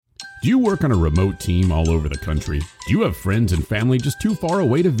Do you work on a remote team all over the country? Do you have friends and family just too far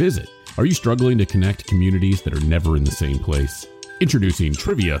away to visit? Are you struggling to connect communities that are never in the same place? Introducing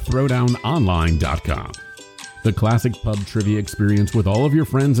TriviaThrowdownOnline.com. The classic pub trivia experience with all of your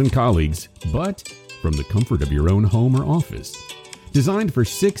friends and colleagues, but from the comfort of your own home or office. Designed for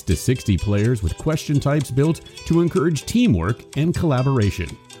 6 to 60 players with question types built to encourage teamwork and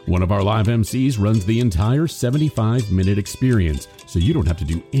collaboration. One of our live MCs runs the entire 75-minute experience, so you don't have to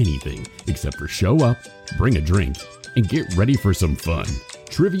do anything except for show up, bring a drink, and get ready for some fun.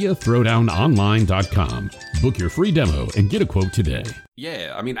 TriviaThrowdownOnline.com. Book your free demo and get a quote today.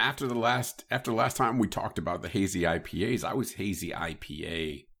 Yeah, I mean, after the last time we talked about the hazy IPAs, I was hazy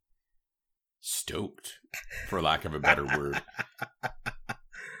IPA stoked, for lack of a better word. I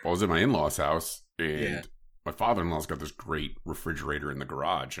was at my in-laws' house, and my father-in-law's got this great refrigerator in the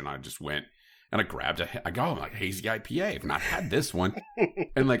garage, and I just went and I grabbed I'm like, hazy IPA. I've not had this one.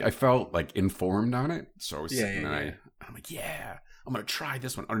 And like, I felt like informed on it. So I was sitting there, I'm like, yeah, I'm going to try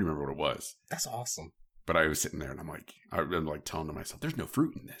this one. I don't remember what it was. That's awesome. But I was sitting there and I'm like telling to myself, there's no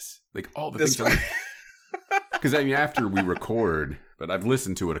fruit in this. Like all the things. Because I mean, after we record, but I've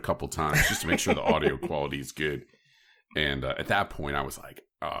listened to it a couple times just to make sure the audio quality is good. And at that point, I was like,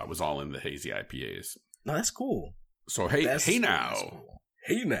 I was all in the hazy IPAs. No, that's cool. So hey now,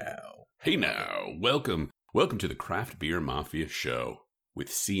 welcome to the Craft Beer Mafia show with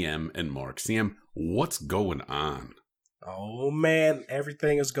CM and Mark. CM, what's going on? Oh man,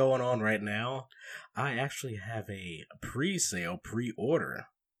 everything is going on right now. I actually have a pre-order.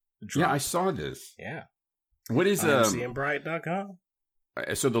 Yeah, I saw this. Yeah. What is CMBright.com?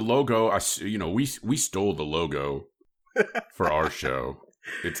 So the logo, we stole the logo for our show.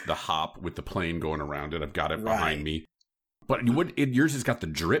 It's the hop with the plane going around it. I've got it behind me. But yours has got the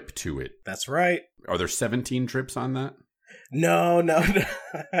drip to it. That's right. Are there 17 drips on that? No.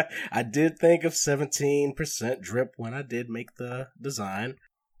 I did think of 17% drip when I did make the design.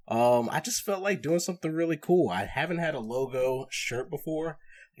 I just felt like doing something really cool. I haven't had a logo shirt before.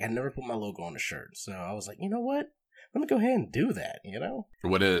 I never put my logo on a shirt. So I was like, you know what? Let me go ahead and do that, you know?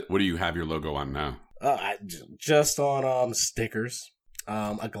 What do you have your logo on now? Just on stickers.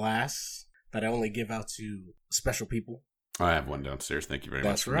 A glass that I only give out to special people. I have one downstairs. Thank you very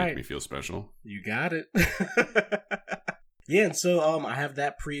much for making me feel special. You got it. Yeah, and so I have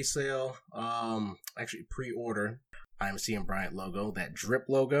that pre-sale, actually pre-order IMC and Bryant logo, that drip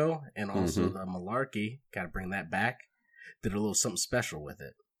logo, and also the Malarkey. Got to bring that back. Did a little something special with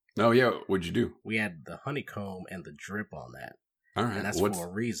it. Oh, yeah. What'd you do? We had the honeycomb and the drip on that. All right. And that's for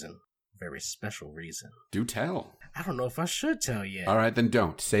a reason. Very special reason. Do tell. I don't know if I should tell yet. All right, then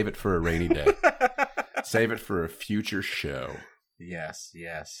don't. Save it for a rainy day. Save it for a future show. Yes.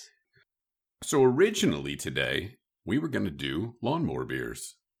 So originally today, we were going to do lawnmower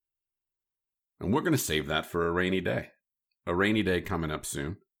beers. And we're going to save that for a rainy day. A rainy day coming up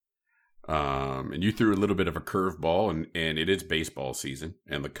soon. And you threw a little bit of a curveball, and it is baseball season,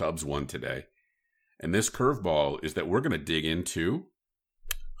 and the Cubs won today. And this curveball is that we're going to dig into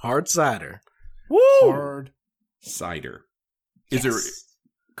hard cider. Woo! Hard cider. Is there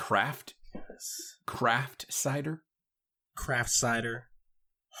craft cider? Craft cider,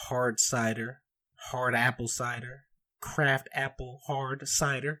 hard apple cider, craft apple hard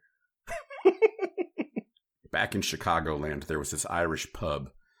cider. Back in Chicagoland, there was this Irish pub,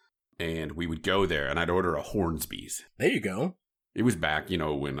 and we would go there, and I'd order a Hornsby's. There you go. It was back,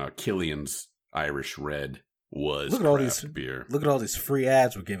 when Killian's Irish Red was craft beer. Look at all these free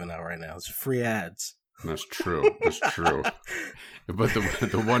ads we're giving out right now. It's free ads. That's true. But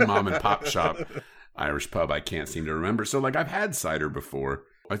the one mom and pop shop Irish pub I can't seem to remember. So I've had cider before.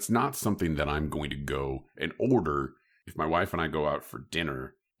 It's not something that I'm going to go and order if my wife and I go out for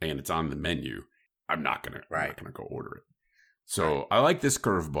dinner and it's on the menu. I'm not gonna go order it. So I like this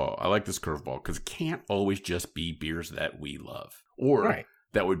curveball because it can't always just be beers that we love or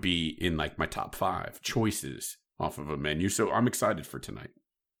that would be in my top 5 choices off of a menu. So I'm excited for tonight.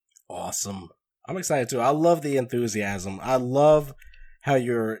 Awesome. I'm excited too. I love the enthusiasm. I love how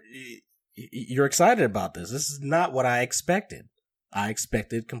you're excited about this. This is not what I expected. I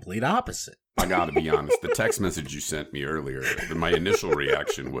expected complete opposite. I gotta be honest. The text message you sent me earlier, my initial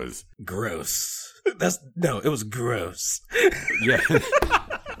reaction was gross. It was gross. Yeah.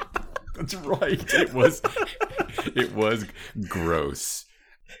 That's right. It was gross.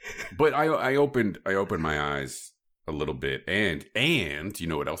 But I opened my eyes a little bit, and you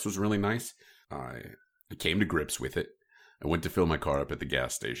know what else was really nice? I came to grips with it. I went to fill my car up at the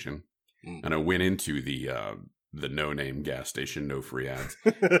gas station, and I went into the no-name gas station, no free ads,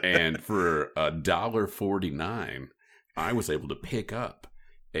 and for $1.49, I was able to pick up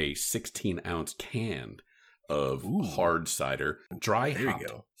a 16-ounce can of Ooh. hard cider, dry There you hopped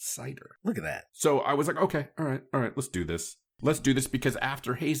go. cider. Look at that. So I was like, okay, all right, let's do this. Let's do this because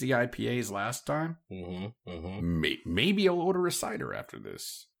after hazy IPAs last time, maybe I'll order a cider after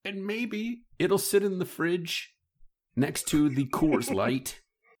this. And maybe it'll sit in the fridge next to the Coors Light,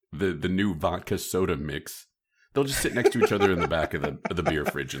 the new vodka soda mix. They'll just sit next to each other in the back of the beer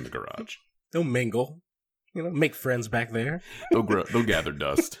fridge in the garage. They'll mingle. Make friends back there. They'll gather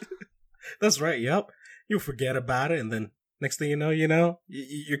dust. That's right, yep. You'll forget about it, and then next thing you know,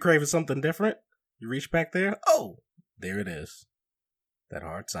 you're craving something different. You reach back there. Oh, there it is. That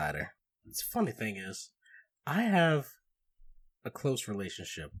hard cider. The funny thing is, I have a close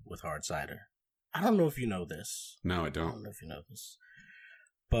relationship with hard cider. I don't know if you know this. No, I I don't. don't know if you know this.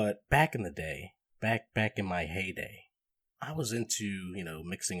 But back in the day, back in my heyday, I was into,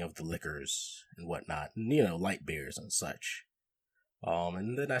 mixing of the liquors and whatnot, and, light beers and such.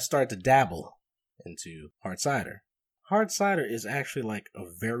 And then I started to dabble into hard cider. Hard cider is actually like a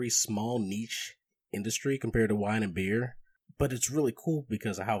very small niche industry compared to wine and beer, but it's really cool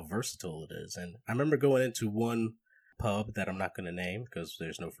because of how versatile it is. And I remember going into one pub that I'm not going to name because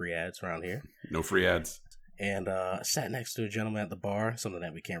there's no free ads around here. No free ads. And I sat next to a gentleman at the bar, something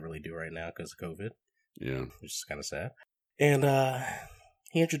that we can't really do right now because of COVID, Yeah. which is kind of sad. And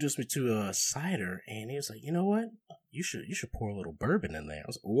he introduced me to a cider, and he was like, "You know what? You should pour a little bourbon in there." I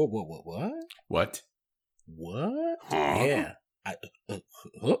was like, What? What? Huh? Yeah.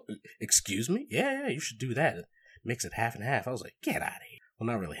 Excuse me? Yeah, you should do that. Mix it half and half. I was like, get out of here. Well,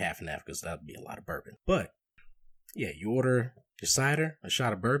 not really half and half because that would be a lot of bourbon. But, yeah, you order your cider, a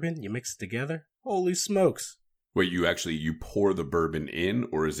shot of bourbon, you mix it together. Holy smokes. Wait, you pour the bourbon in,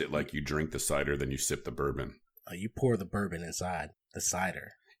 or is it like you drink the cider, then you sip the bourbon? You pour the bourbon inside the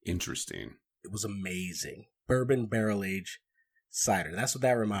cider. Interesting. It was amazing. Bourbon barrel age cider. That's what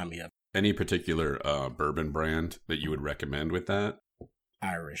that reminded me of. Any particular bourbon brand that you would recommend with that?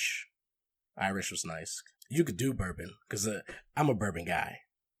 Irish. Irish was nice. You could do bourbon because I'm a bourbon guy.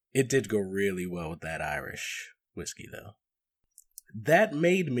 It did go really well with that Irish whiskey, though. That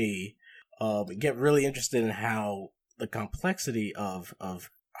made me get really interested in how the complexity of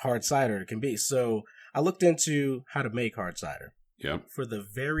hard cider can be. So I looked into how to make hard cider. Yep. For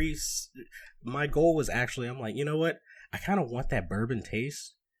my goal was actually, I'm like, you know what? I kind of want that bourbon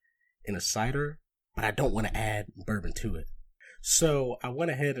taste in a cider, but I don't want to add bourbon to it. So I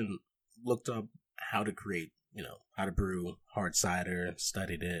went ahead and looked up how to create, how to brew hard cider,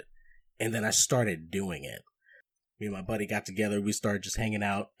 studied it, and then I started doing it. Me and my buddy got together. We started just hanging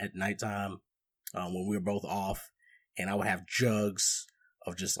out at nighttime when we were both off, and I would have jugs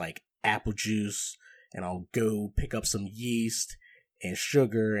of just like apple juice, and I'll go pick up some yeast and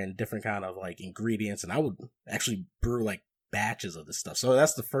sugar and different kind of like ingredients, and I would actually brew like batches of this stuff. So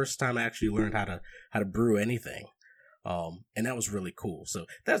that's the first time I actually learned how to brew anything. And that was really cool. So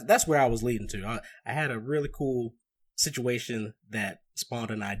that's where I was leading to. I had a really cool situation that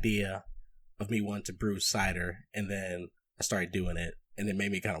spawned an idea of me wanting to brew cider, and then I started doing it, and it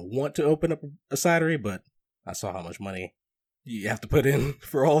made me kind of want to open up a cidery, but I saw how much money you have to put in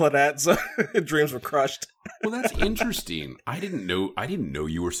for all of that, so dreams were crushed. Well, that's interesting. I didn't know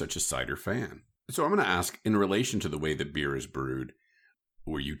you were such a cider fan. So I'm going to ask, in relation to the way that beer is brewed,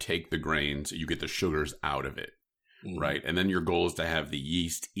 where you take the grains, you get the sugars out of it, right? And then your goal is to have the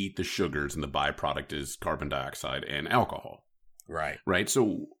yeast eat the sugars, and the byproduct is carbon dioxide and alcohol. Right. Right.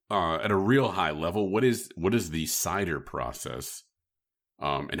 So at a real high level, what is the cider process?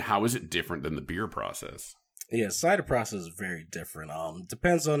 And how is it different than the beer process? Yeah, cider process is very different.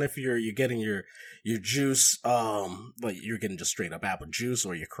 Depends on if you're getting your juice, like you're getting just straight up apple juice,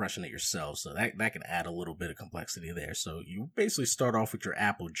 or you're crushing it yourself. So that can add a little bit of complexity there. So you basically start off with your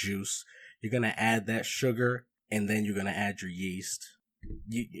apple juice. You're gonna add that sugar, and then you're gonna add your yeast.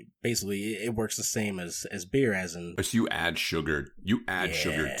 Basically it works the same as beer, as in. So you add sugar.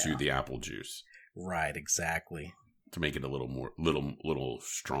 Sugar to the apple juice. Right. Exactly. To make it a little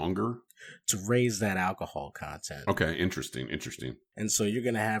stronger. To raise that alcohol content. Okay, interesting. And so you're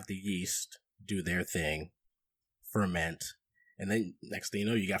going to have the yeast do their thing, ferment, and then next thing you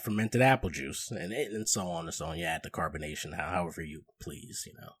know, you got fermented apple juice, and so on and so on. You add the carbonation, however you please,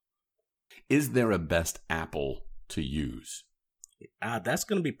 Is there a best apple to use? That's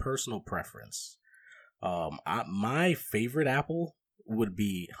going to be personal preference. My favorite apple would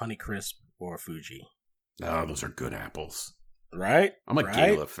be Honeycrisp or Fuji. Oh, those are good apples. Right? I'm a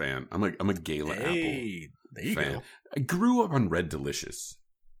Gala fan. I'm a Gala apple there you fan. go. I grew up on Red Delicious,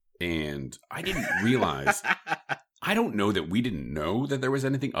 and I didn't realize. I don't know that we didn't know that there was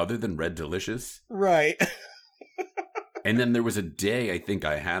anything other than Red Delicious. Right. And then there was a day I think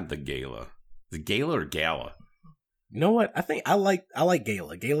I had the Gala. The Gala or Gala? You know what? I think I like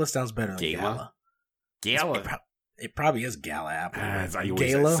Gala. Gala sounds better than Gala? Gala. Gala. It probably is Gala apple. I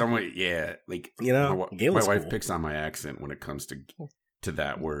always Gala. Yeah, like You know, my Gala's wife cool. picks on my accent when it comes to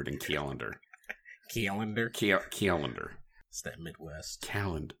that word in calendar. Calendar. Calendar. It's that Midwest.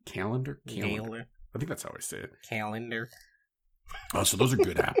 Calendar. Gala. I think that's how I say it. Calendar. Oh, so those are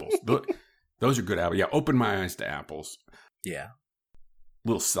good apples. Those are good apples. Yeah, open my eyes to apples. Yeah.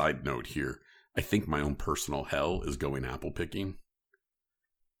 Little side note here. I think my own personal hell is going apple picking.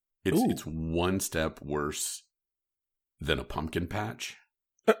 It's one step worse than a pumpkin patch.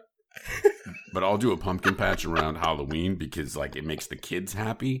 But I'll do a pumpkin patch around Halloween because like it makes the kids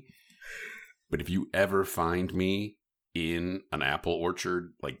happy. But if you ever find me in an apple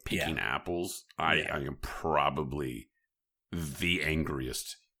orchard, like picking apples, I am probably the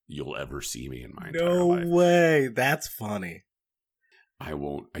angriest you'll ever see me in my entire life. No way. That's funny. I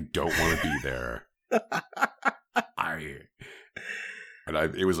don't want to be there.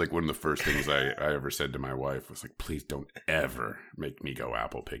 It was like one of the first things I ever said to my wife was like, please don't ever make me go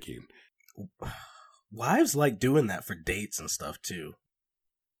apple picking. Wives like doing that for dates and stuff too.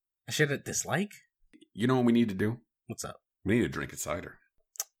 I should have dislike. You know what we need to do? What's up? We need to drink a cider.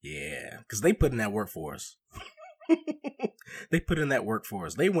 Yeah, because they put in that work for us. They put in that work for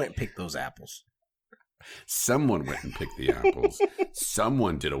us. They went and picked those apples. Someone went and picked the apples.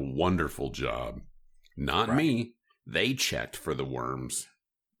 Someone did a wonderful job. Not me. They checked for the worms.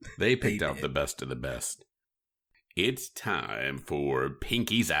 They picked out the best of the best. It's time for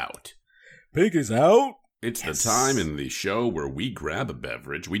Pinky's Out. Pinky's Out? It's the time in the show where we grab a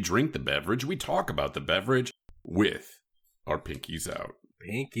beverage, we drink the beverage, we talk about the beverage with our Pinky's Out.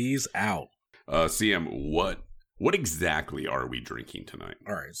 Pinky's Out. CM, what exactly are we drinking tonight?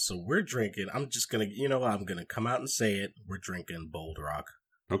 All right, so we're drinking. I'm just going to, I'm going to come out and say it. We're drinking Bold Rock.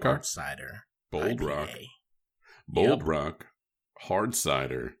 Okay. Hard cider. Bold IPA. Rock. Bold Rock. Hard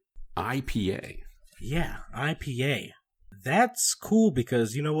cider. IPA. Yeah, IPA. That's cool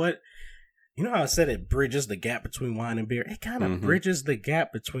because you know what? You know how I said it bridges the gap between wine and beer? It kind of bridges the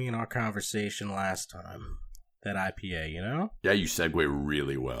gap between our conversation last time. That IPA, you know? Yeah, you segue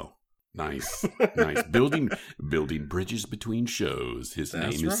really well. Nice. Nice. Building bridges between shows. His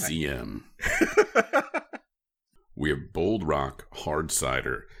name is CM. We have Bold Rock Hard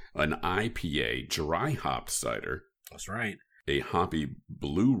Cider, an IPA dry hopped cider. That's right. A hoppy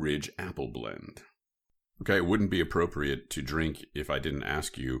Blue Ridge apple blend. Okay, it wouldn't be appropriate to drink if I didn't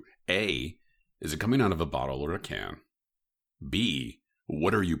ask you, A, is it coming out of a bottle or a can? B,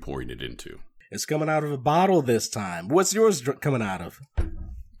 what are you pouring it into? It's coming out of a bottle this time. What's yours coming out of?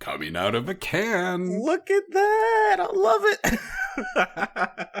 Coming out of a can. Look at that. I love it.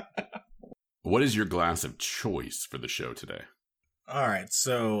 What is your glass of choice for the show today? All right,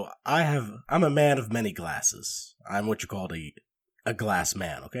 so I'm a man of many glasses. I'm what you call a glass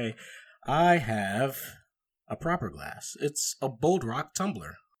man, okay? I have a proper glass. It's a Bold Rock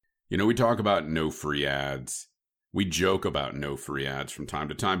tumbler. You know, we talk about no free ads. We joke about no free ads from time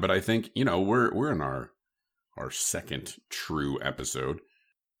to time, but I think, we're in our second true episode.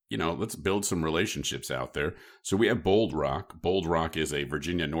 Let's build some relationships out there. So we have Bold Rock. Bold Rock is a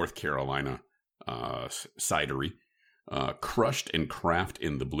Virginia, North Carolina cidery, crushed and crafted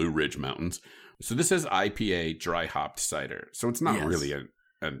in the Blue Ridge Mountains. So this is IPA dry hopped cider. So it's not really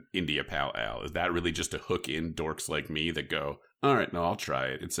an India Pale Ale. Is that really just to hook in dorks like me that go, all right, no, I'll try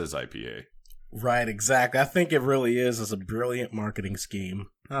it. It says IPA. Right, exactly. I think it really is. It's a brilliant marketing scheme.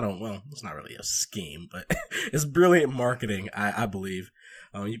 It's not really a scheme, but it's brilliant marketing, I believe.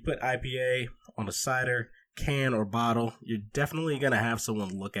 You put IPA on a cider, can or bottle, you're definitely going to have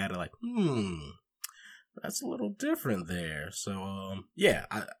someone look at it like, that's a little different there. So,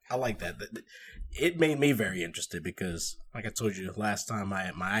 I like that. It made me very interested because, like I told you last time,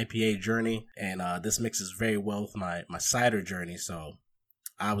 my IPA journey, and this mixes very well with my cider journey, so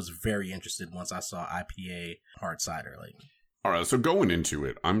I was very interested once I saw IPA hard cider. All right, so going into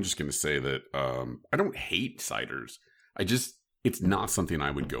it, I'm just going to say that I don't hate ciders. It's not something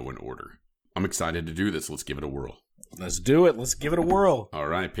I would go and order. I'm excited to do this. Let's give it a whirl. Let's do it. Let's give it a whirl. All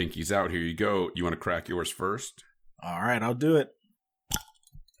right, Pinky's Out. Here you go. You want to crack yours first? All right, I'll do it.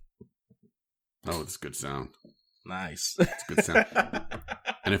 Oh, it's good sound. Nice. It's good sound.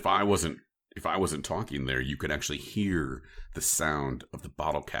 And if I wasn't talking there, you could actually hear the sound of the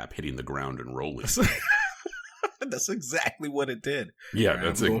bottle cap hitting the ground and rolling. That's exactly what it did. Yeah,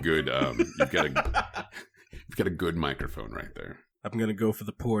 that's a good. You've got a good microphone right there. I'm gonna go for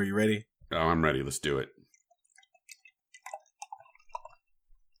the pour. You ready? Oh, I'm ready. Let's do it.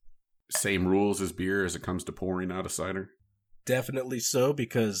 same rules as beer as it comes to pouring out a cider? Definitely so,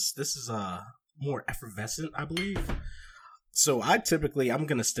 because this is more effervescent, I believe. So I'm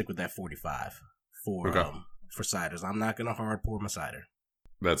going to stick with that 45 for ciders. I'm not going to hard pour my cider.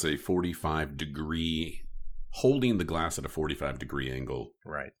 That's a 45 degree, holding the glass at a 45 degree angle.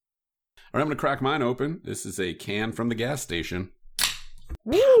 Right. All right, I'm going to crack mine open. This is a can from the gas station.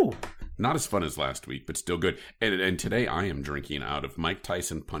 Woo! Not as fun as last week, but still good. And today I am drinking out of Mike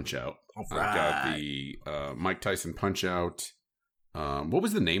Tyson Punch-Out. All right. I've got the Mike Tyson Punch-Out. What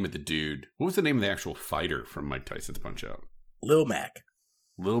was the name of the dude? What was the name of the actual fighter from Mike Tyson's Punch-Out? Lil Mac.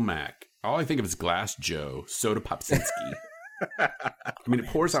 Lil Mac. All I think of is Glass Joe, Soda Popsinski. I mean, it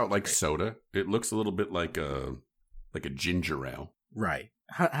pours out like soda. It looks a little bit like a ginger ale. Right.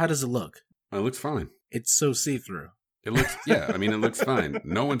 How does it look? It looks fine. It's so see-through. It looks, yeah, I mean, it looks fine.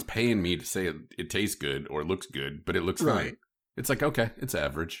 No one's paying me to say it tastes good or looks good, but it looks fine. It's like, okay, it's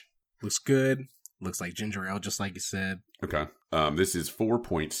average. Looks good. Looks like ginger ale, just like you said. Okay. This is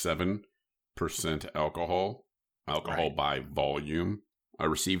 4.7% alcohol by volume. I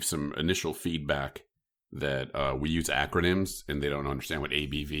received some initial feedback that we use acronyms and they don't understand what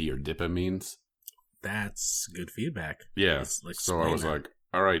ABV or DIPA means. That's good feedback. Yeah. So I was like,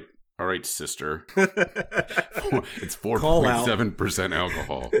 all right, sister. It's 4.7%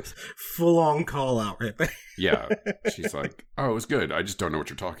 alcohol. Full on call out right there. Yeah. She's like, oh, it was good. I just don't know what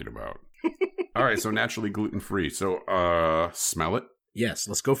you're talking about. All right. So naturally gluten free. So smell it. Yes.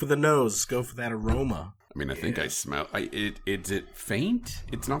 Let's go for the nose. Let's go for that aroma. I mean, I think I smell is it faint?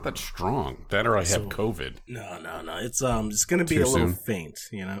 It's not that strong. That or I have COVID. No. It's gonna be a little faint,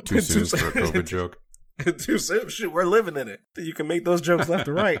 you know. Too soon for a COVID joke. Too soon. Shoot, we're living in it. You can make those jokes left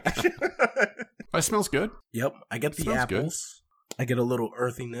or right. It smells good. Yep. I get the apples. Good. I get a little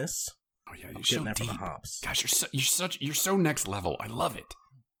earthiness. Oh yeah, you're so that deep. From the hops. Gosh, you're so next level. I love it.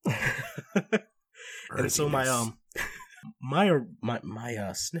 And so my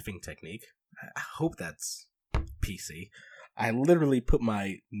sniffing technique, I hope that's PC. I literally put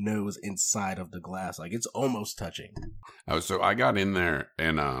my nose inside of the glass, like it's almost touching. Oh, so I got in there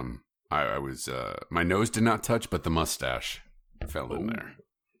and I was my nose did not touch, but the mustache fell in there.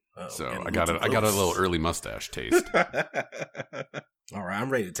 So I got a little early mustache taste. All right,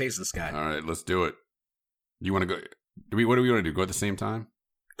 I'm ready to taste this guy. All right, let's do it. You want to go? What do we want to do? Go at the same time?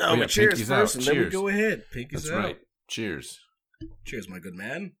 No, but cheers first, and then we go ahead. Pinkies That's out. right. Cheers. Cheers, my good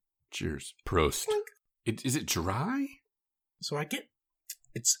man. Cheers. Prost. Is it dry? So I get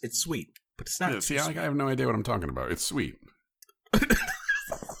it's sweet, but it's not. Yeah, see, I have no idea what I'm talking about. It's sweet.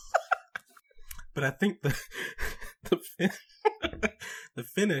 But I think the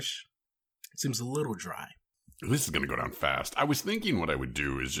finish seems a little dry. This is going to go down fast. I was thinking what I would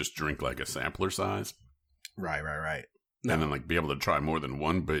do is just drink like a sampler size. Right. No. And then like be able to try more than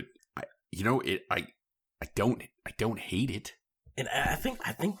one, but I don't hate it. And I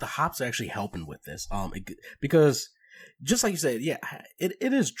think the hops are actually helping with this. Because just like you said, yeah, it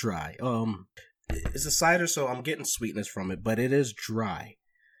is dry. It's a cider, so I'm getting sweetness from it, but it is dry.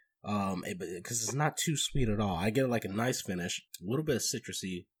 Because it's not too sweet at all. I get like a nice finish, a little bit of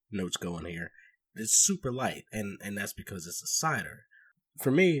citrusy notes going here. It's super light, and that's because it's a cider.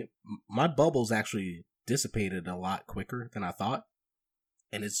 For me, my bubbles actually dissipated a lot quicker than I thought,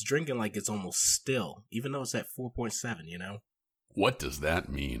 and it's drinking like it's almost still, even though it's at 4.7. You know, what does that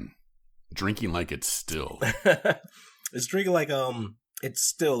mean? Drinking like it's still. It's drinking like it's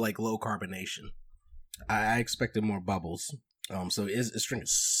still like low carbonation. I expected more bubbles. So it's drinking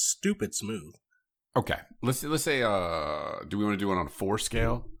stupid smooth. Okay, let's say do we want to do it on a 4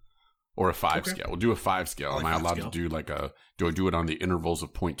 scale or a 5 scale? We'll do a 5 scale. Am I allowed to do do I do it on the intervals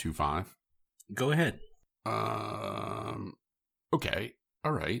of 0.25? Go ahead. Okay.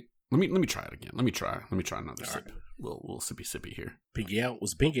 All right. Let me try it again. Let me try another sip. Right. We'll sippy here. Pinky out.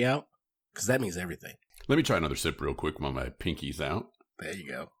 Was pinky out? Because that means everything. Let me try another sip real quick while my pinky's out. There you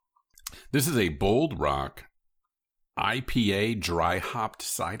go. This is a Bold Rock IPA dry hopped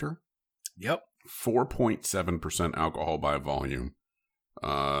cider. Yep. 4.7% alcohol by volume.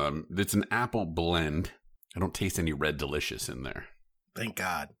 It's an apple blend. I don't taste any Red Delicious in there. Thank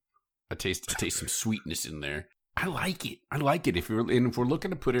God. I taste some sweetness in there. I like it. If we're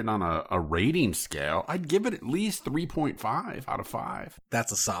looking to put it on a rating scale, I'd give it at least 3.5 out of 5.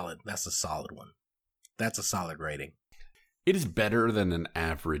 That's a solid one. That's a solid rating. It is better than an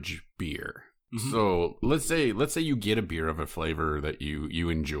average beer. Mm-hmm. So let's say you get a beer of a flavor that you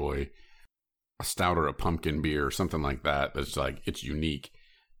enjoy, a stout or a pumpkin beer or something like that. That's like it's unique.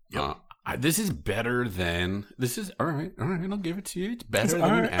 Yep. This is better than all right. I'll give it to you. It's better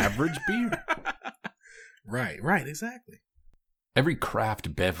than an average beer. Right, exactly. Every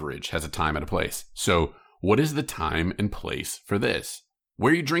craft beverage has a time and a place. So, what is the time and place for this?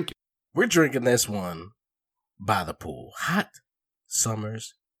 Where are you drinking? We're drinking this one by the pool. Hot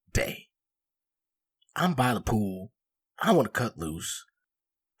summer's day. I'm by the pool. I want to cut loose.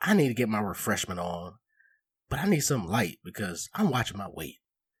 I need to get my refreshment on. But I need something light because I'm watching my weight.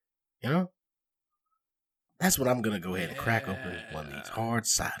 You know? That's what I'm going to go ahead and crack open one of these hard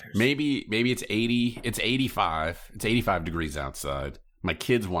ciders. Maybe it's 80. It's 85. It's 85 degrees outside. My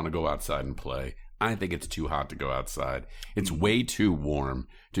kids want to go outside and play. I think it's too hot to go outside. It's way too warm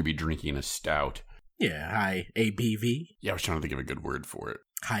to be drinking a stout. Yeah, high ABV. Yeah, I was trying to think of a good word for it.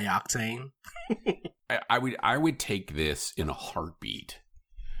 High octane. I would take this in a heartbeat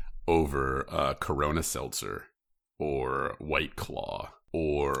over Corona Seltzer or White Claw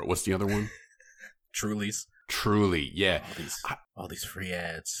or what's the other one? Truly's. Truly, yeah. All these free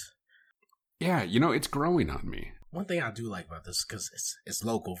ads. Yeah, you know, it's growing on me. One thing I do like about this, because it's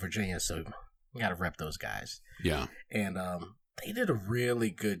local Virginia, so you got to rep those guys. Yeah. And they did a really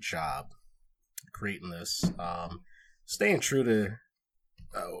good job creating this, staying true to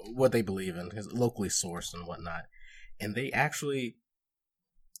what they believe in, is locally sourced and whatnot. And they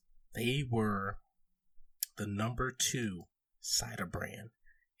were the number 2 cider brand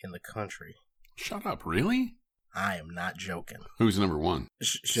in the country. Shut up, really? I am not joking. Who's number 1?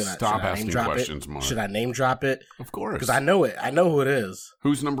 Should Stop I asking name drop questions, it? Mark. Should I name drop it? Of course. Because I know it. I know who it is.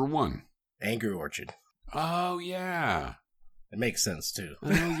 Who's number 1? Angry Orchard. Oh, yeah. It makes sense, too.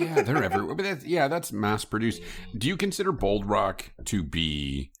 Oh, yeah, they're everywhere. But that's mass-produced. Do you consider Bold Rock to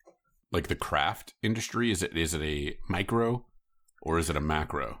be like the craft industry? Is it a micro or is it a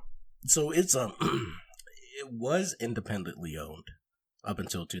macro? So it's it was independently owned up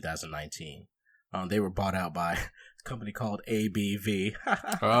until 2019. They were bought out by a company called ABV.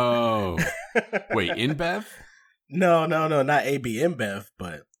 Oh. Wait, InBev? No, not AB InBev,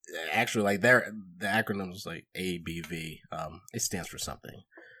 but actually, like the acronym is like ABV. It stands for something.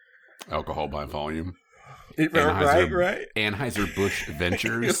 Alcohol by volume. Right. Anheuser-Busch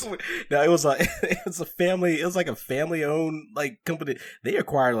Ventures. No, it was like a family-owned like company. They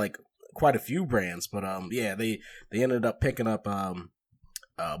acquired like quite a few brands, but yeah, they ended up picking up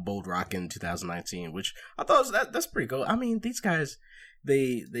Bold Rock in 2019, which I thought that's pretty cool. I mean, these guys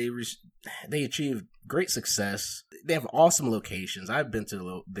they achieved great success. They have awesome locations. I've been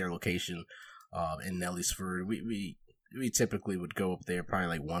to their location in Nelliesford. We typically would go up there probably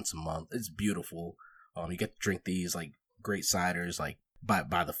like once a month. It's beautiful. You get to drink these like great ciders like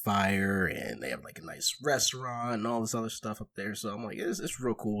by the fire, and they have like a nice restaurant and all this other stuff up there. So I'm like, it's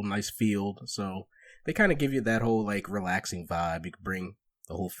real cool, nice field. So they kind of give you that whole like relaxing vibe. You can bring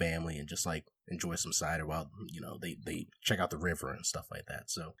the whole family and just like enjoy some cider while, you know, they check out the river and stuff like that.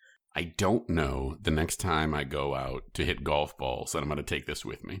 So I don't know the next time I go out to hit golf balls that I'm going to take this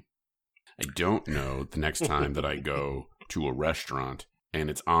with me. I don't know the next time that I go to a restaurant and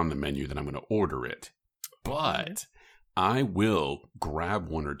it's on the menu that I'm going to order it. But I will grab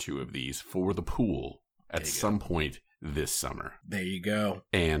one or two of these for the pool at some point this summer. There you go.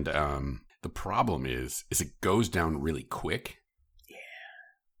 And the problem is it goes down really quick.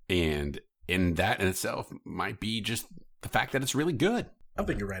 Yeah. And that in itself might be just the fact that it's really good. I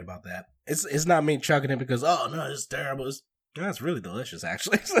think you're right about that. It's not me chugging it because, oh, no, it's terrible. It's really delicious,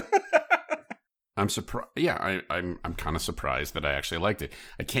 actually. I'm surprised. Yeah, I'm kind of surprised that I actually liked it.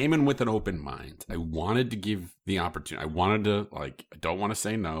 I came in with an open mind. I wanted to give the opportunity. I wanted to, like, I don't want to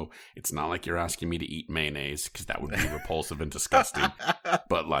say no. It's not like you're asking me to eat mayonnaise because that would be repulsive and disgusting.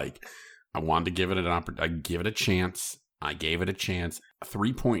 But, like, I wanted to give it an opportunity. I give it a chance. I gave it a chance.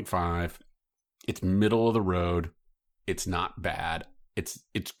 3.5. It's middle of the road. It's not bad. It's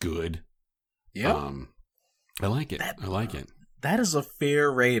good. Yeah. I like it. I like it. That is a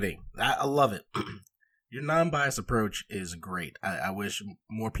fair rating. I love it. Your non-biased approach is great. I wish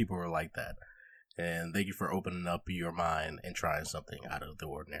more people were like that. And thank you for opening up your mind and trying something out of the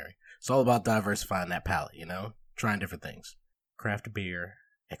ordinary. It's all about diversifying that palate, you know? Trying different things. Craft beer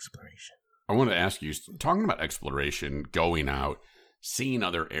exploration. I want to ask you, talking about exploration, going out, seeing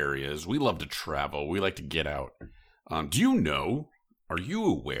other areas. We love to travel. We like to get out. Do you know, are you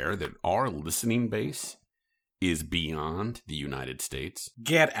aware that our listening base is beyond the United States?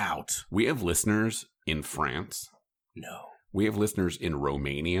 Get out. We have listeners in France. No. We have listeners in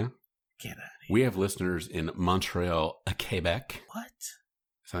Romania. Get out of here. We have listeners in Montreal, Quebec. What?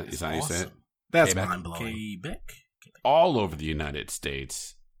 Is that how you say it? That's Quebec. mind-blowing. Quebec. All over the United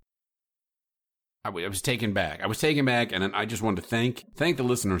States. I was taken back. And then I just wanted to thank the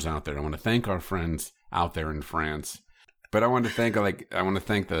listeners out there. I want to thank our friends out there in France. But I want to thank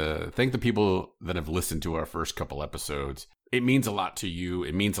the people that have listened to our first couple episodes. It means a lot to you.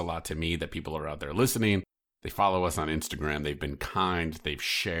 It means a lot to me that people are out there listening. They follow us on Instagram. They've been kind. They've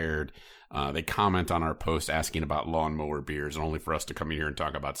shared. They comment on our posts asking about lawnmower beers, only for us to come in here and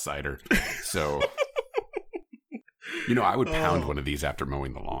talk about cider. So, I would pound one of these after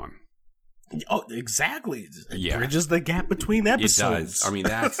mowing the lawn. Oh, exactly. It Yeah. bridges the gap between episodes. It does. I mean,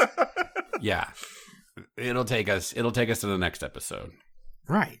 that's yeah. It'll take us to the next episode.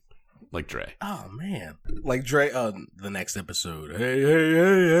 Right. Like Dre. Oh man. Like Dre the next episode.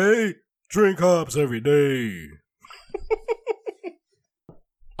 Hey, drink hops every day.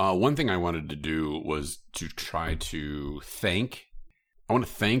 One thing I wanted to do was to try to thank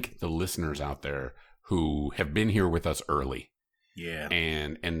the listeners out there who have been here with us early. Yeah.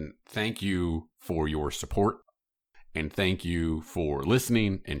 And thank you for your support, and thank you for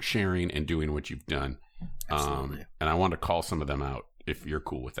listening and sharing and doing what you've done. Absolutely. And I want to call some of them out if you're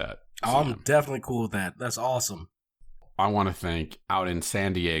cool with that. Oh, I'm definitely cool with that. That's awesome. I want to thank out in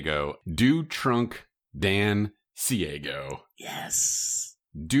San Diego, Do Trunk Dan Ciego. Yes.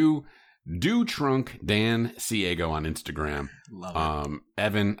 Do Trunk Dan Ciego on Instagram. Love it.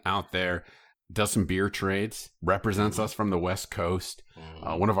 Evan out there does some beer trades, represents us from the West Coast.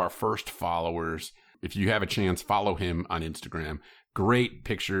 One of our first followers. If you have a chance, follow him on Instagram. Great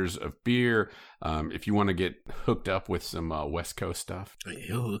pictures of beer. If you want to get hooked up with some West Coast stuff,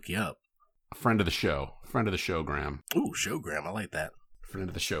 He'll hook you up. Friend of the show, Graham. Ooh, Showgram. I like that. Friend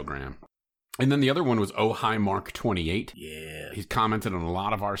of the show, Graham. And then the other one was Oh Hi Mark 28. Yeah. He's commented on a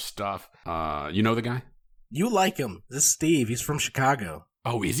lot of our stuff. You know the guy? You like him. This is Steve. He's from Chicago.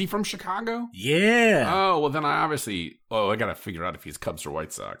 Oh, is he from Chicago? Yeah. Oh, well then I got to figure out if he's Cubs or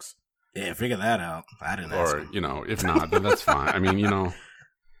White Sox. Yeah, figure that out. I didn't ask Or, him. if not, then that's fine. I mean,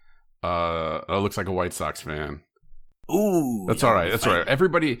 looks like a White Sox fan. Ooh. That's all right. That's all right.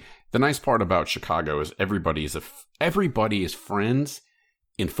 Everybody, the nice part about Chicago is everybody is friends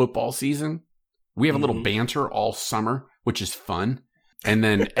in football season. We have a little banter all summer, which is fun. And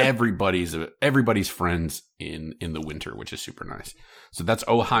then everybody's friends in the winter, which is super nice. So that's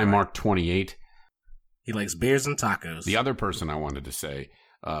Oh Hi Mark 28. He likes beers and tacos. The other person I wanted to say,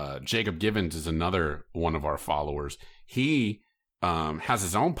 Jacob Givens is another one of our followers. He has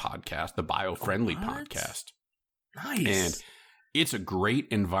his own podcast, the Bio-Friendly Podcast. Nice. And it's a great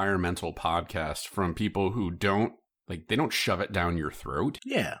environmental podcast from people who don't shove it down your throat.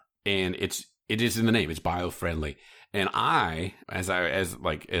 Yeah. And it is in the name. It's bio-friendly. And as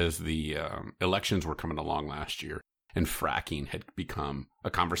the elections were coming along last year, and fracking had become a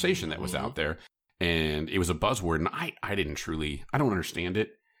conversation that was out there, and it was a buzzword, and I don't understand it.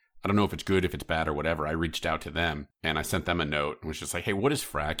 I don't know if it's good, if it's bad, or whatever. I reached out to them, and I sent them a note, and was just like, hey, what is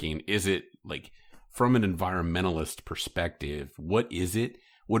fracking? Is it, like, from an environmentalist perspective, what is it?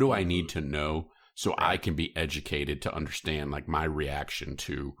 What do I need to know so I can be educated to understand, like, my reaction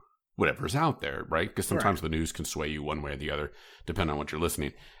to whatever's out there, right? Because sometimes the news can sway you one way or the other, depending on what you're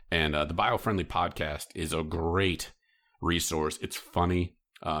listening. And the Bio-Friendly Podcast is a great resource. It's funny.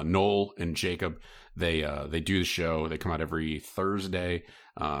 Noel and Jacob, they do the show. They come out every Thursday.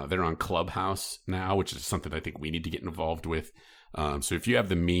 They're on Clubhouse now, which is something I think we need to get involved with. So if you have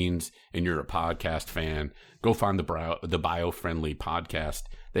the means and you're a podcast fan, go find the Bio-Friendly Podcast.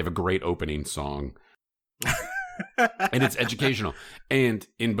 They have a great opening song. And it's educational. And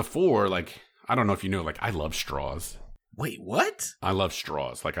before, like, I don't know if you know, like, I love straws. Wait, what? I love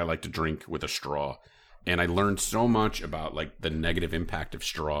straws. Like, I like to drink with a straw. And I learned so much about, like, the negative impact of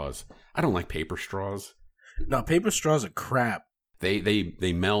straws. I don't like paper straws. No, paper straws are crap.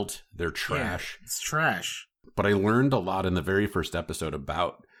 They melt. They're trash. Yeah, it's trash. But I learned a lot in the very first episode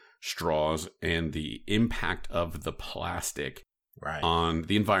about straws and the impact of the plastic on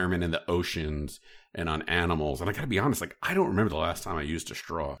the environment and the oceans and on animals. And I gotta be honest, like, I don't remember the last time I used a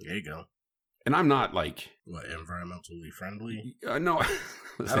straw. There you go. And I'm not like... What, environmentally friendly? No.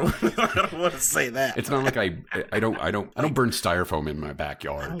 I don't want to say that. It's not like I don't burn styrofoam in my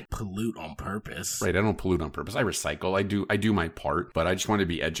backyard. I don't pollute on purpose. Right, I don't pollute on purpose. I recycle. I do my part, but I just want to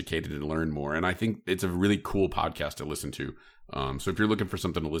be educated and learn more. And I think it's a really cool podcast to listen to. So if you're looking for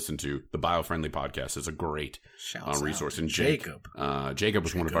something to listen to, the Bio-Friendly Podcast is a great resource. And Jacob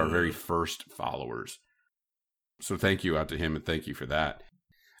was one of our very first followers. So thank you out to him, and thank you for that.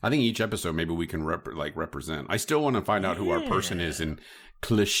 I think each episode maybe we can represent. I still want to find out who our person is in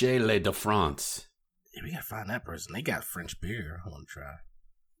Cliché-le-de-France. Yeah, we gotta find that person. They got French beer. I want to try.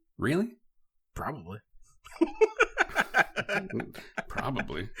 Really? Probably.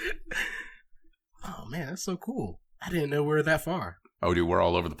 Probably. Oh man, that's so cool. I didn't know we were that far. Oh, dude, we're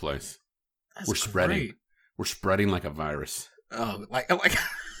all over the place. That's we're spreading. Great. We're spreading like a virus. Oh, like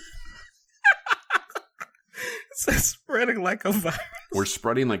it's spreading like a virus. We're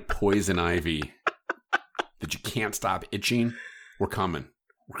spreading like poison ivy that you can't stop itching. We're coming.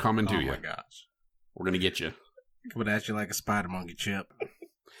 We're coming to you. Oh my gosh. We're going to get you. Coming at you like a spider monkey, Chip.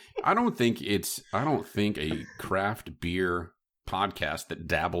 I don't think a craft beer podcast that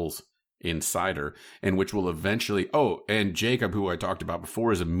dabbles in cider and which will eventually, and Jacob, who I talked about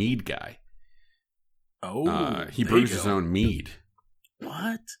before, is a mead guy. Oh, he brews his own mead.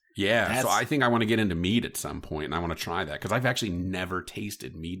 What? Yeah, so I think I want to get into mead at some point, and I want to try that because I've actually never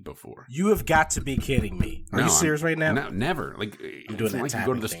tasted mead before. You have got to be kidding me. Are you serious right now? No, never. Like, I'm doing that like you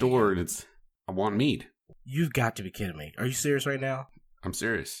go to the store and I want mead. You've got to be kidding me. Are you serious right now? I'm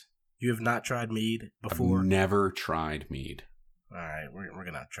serious. You have not tried mead before? I've never tried mead. All right, we're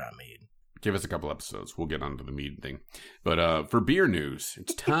going to try mead. Give us a couple episodes. We'll get onto the mead thing. But for beer news,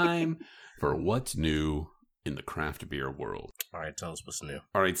 it's time for what's new in the craft beer world. All right, tell us what's new.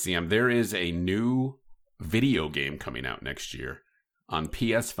 All right, Sam, there is a new video game coming out next year on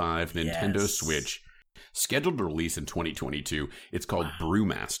PS5, Nintendo Switch, scheduled to release in 2022. It's called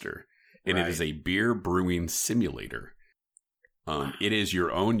Brewmaster, and it is a beer brewing simulator. It is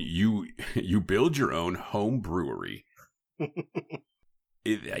your own, you build your own home brewery.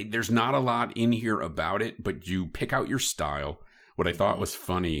 There's not a lot in here about it, but you pick out your style. What I thought was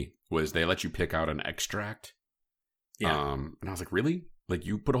funny was they let you pick out an extract. Yeah. And I was like, really? Like,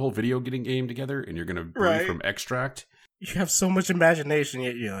 you put a whole video game together and you're going to brew from extract? You have so much imagination,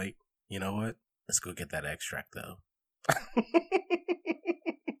 yet you're like, you know what? Let's go get that extract, though.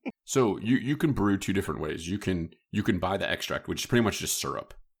 So you can brew two different ways. You can buy the extract, which is pretty much just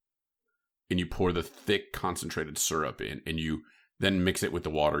syrup. And you pour the thick, concentrated syrup in, and you then mix it with the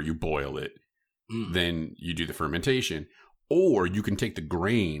water. You boil it. Then you do the fermentation. Or you can take the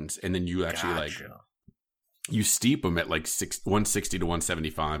grains, and then you actually you steep them at like 160 to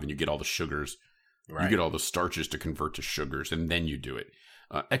 175, and you get all the sugars. Right. You get all the starches to convert to sugars, and then you do it.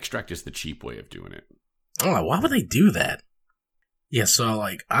 Extract is the cheap way of doing it. Oh, why would they do that? Yeah, so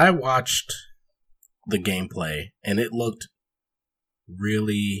like I watched the gameplay, and it looked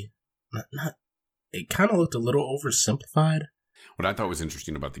really it kind of looked a little oversimplified. What I thought was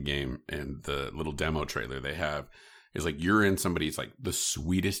interesting about the game and the little demo trailer they have is like you're in somebody's like the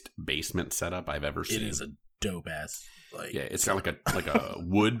sweetest basement setup I've ever seen. It is a dope ass. It's got like a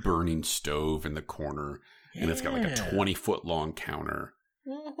wood burning stove in the corner, and it's got like a 20-foot long counter,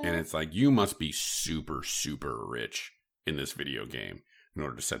 and it's like you must be super super rich in this video game in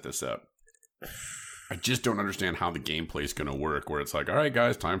order to set this up. I just don't understand how the gameplay is going to work. Where it's like, all right,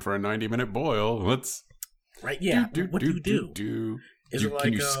 guys, time for a 90-minute boil. Let's what do you do?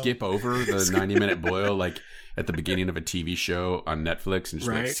 Can you skip over the 90-minute boil like at the beginning of a TV show on Netflix and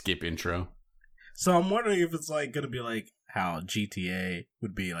just like skip intro? So I'm wondering if it's like going to be like how GTA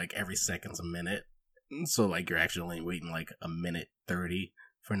would be like every second's a minute. So like you're actually only waiting like a minute 30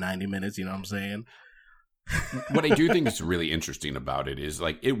 for 90 minutes. You know what I'm saying? What I do think is really interesting about it is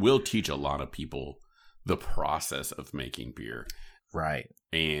like it will teach a lot of people the process of making beer. Right.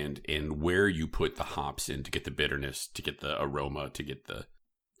 And where you put the hops in to get the bitterness, to get the aroma, to get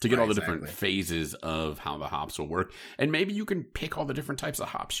all the different phases of how the hops will work. And maybe you can pick all the different types of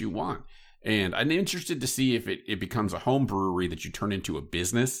hops you want. And I'm interested to see if it becomes a home brewery that you turn into a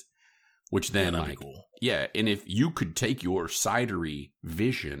business, which then that'd be cool. Yeah, and if you could take your cidery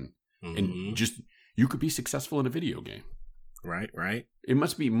vision and just you could be successful in a video game. Right. It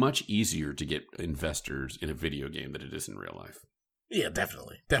must be much easier to get investors in a video game than it is in real life. Yeah,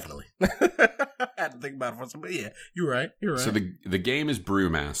 definitely. I had to think about it for some, but yeah, you're right. So the game is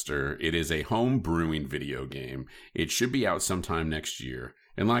Brewmaster. It is a home brewing video game. It should be out sometime next year.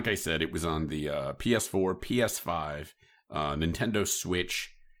 And like I said, it was on the PS4, PS5, Nintendo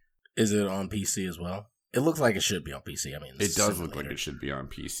Switch. Is it on PC as well? It looks like it should be on PC. I mean, it does look like it should be on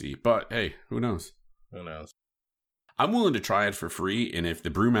PC. But hey, who knows? Who knows? I'm willing to try it for free. And if the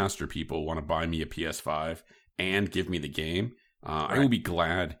Brewmaster people want to buy me a PS5 and give me the game, I will be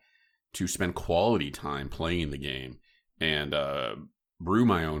glad to spend quality time playing the game and brew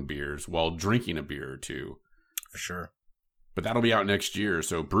my own beers while drinking a beer or two. For sure. But that'll be out next year.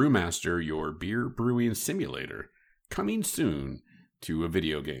 So Brewmaster, your beer brewing simulator, coming soon to a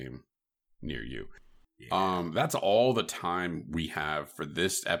video game near you. Yeah. That's all the time we have for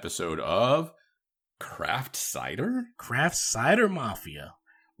this episode of Craft Cider? Craft Cider Mafia.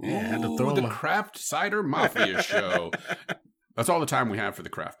 Yeah, I had to throw the Craft Cider Mafia show. That's all the time we have for the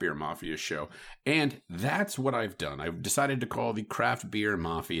Craft Beer Mafia show. And that's what I've done. I've decided to call the Craft Beer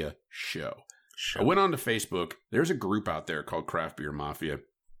Mafia show. I went on to Facebook. There's a group out there called Craft Beer Mafia.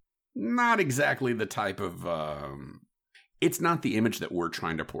 not exactly the type of, it's not the image that we're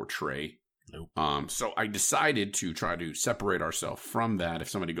trying to portray. Nope. So I decided to try to separate ourselves from that if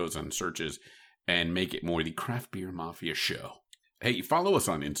somebody goes on searches and make it more the Craft Beer Mafia show. Hey, follow us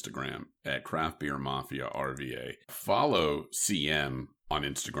on Instagram at Craft Beer Mafia RVA. Follow CM on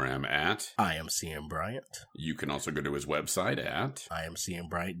Instagram at I am CM Bryant. You can also go to his website at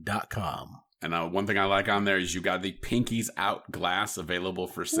IamCMBryant.com. And one thing I like on there is you got the Pinkies Out glass available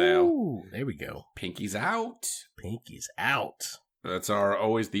for sale. Ooh, there we go. Pinkies Out. Pinkies out. That's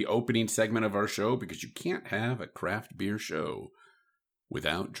always the opening segment of our show because you can't have a craft beer show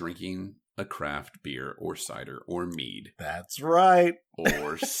without drinking a craft beer or cider or mead. That's right.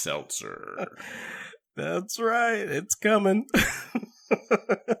 Or seltzer. That's right. It's coming.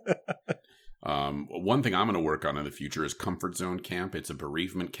 One thing I'm going to work on in the future is Comfort Zone Camp. It's a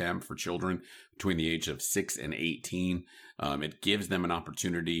bereavement camp for children between the age of 6 and 18. It gives them an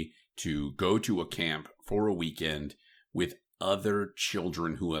opportunity to go to a camp for a weekend with other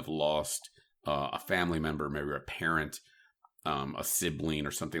children who have lost a family member, maybe a parent, a sibling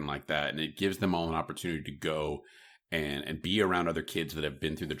or something like that. And it gives them all an opportunity to go and be around other kids that have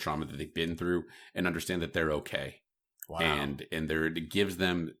been through the trauma that they've been through and understand that they're okay. Wow. And it gives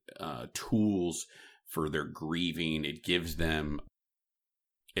them tools for their grieving. It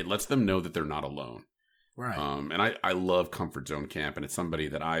lets them know that they're not alone. Right. And I love Comfort Zone Camp, and it's somebody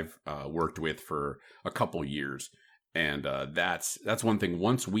that I've worked with for a couple years. And that's one thing.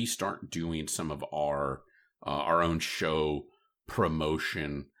 Once we start doing some of our own show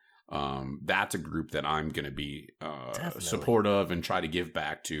promotion, that's a group that I'm going to be supportive and try to give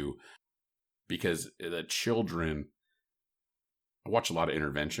back to, because the children, I watch a lot of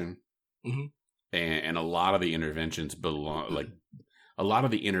intervention, mm-hmm. and a lot of the interventions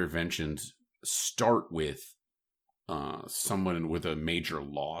start with someone with a major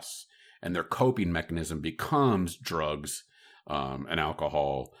loss, and their coping mechanism becomes drugs and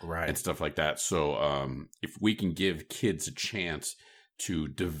alcohol, right, and stuff like that. So if we can give kids a chance to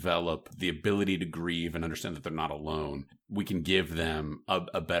develop the ability to grieve and understand that they're not alone, we can give them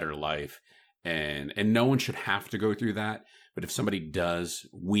a better life. And no one should have to go through that. But if somebody does,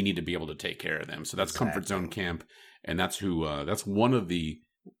 we need to be able to take care of them. So that's Comfort Zone Camp. And that's that's one of the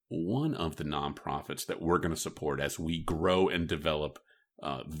nonprofits that we're going to support as we grow and develop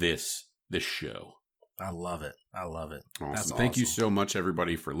this show. I love it. Awesome. That's Thank you so much,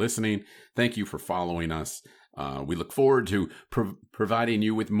 everybody, for listening. Thank you for following us. We look forward to providing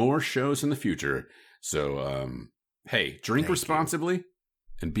you with more shows in the future. So, hey, drink responsibly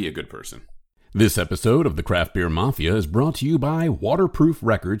and be a good person. This episode of the Craft Beer Mafia is brought to you by Waterproof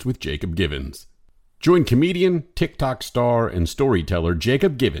Records with Jacob Givens. Join comedian, TikTok star, and storyteller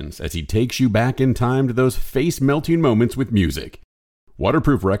Jacob Givens as he takes you back in time to those face-melting moments with music.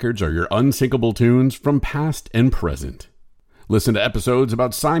 Waterproof Records are your unsinkable tunes from past and present. Listen to episodes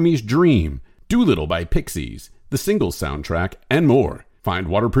about Siamese Dream, Doolittle by Pixies, the Singles soundtrack, and more. Find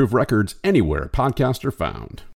Waterproof Records anywhere podcasts are found.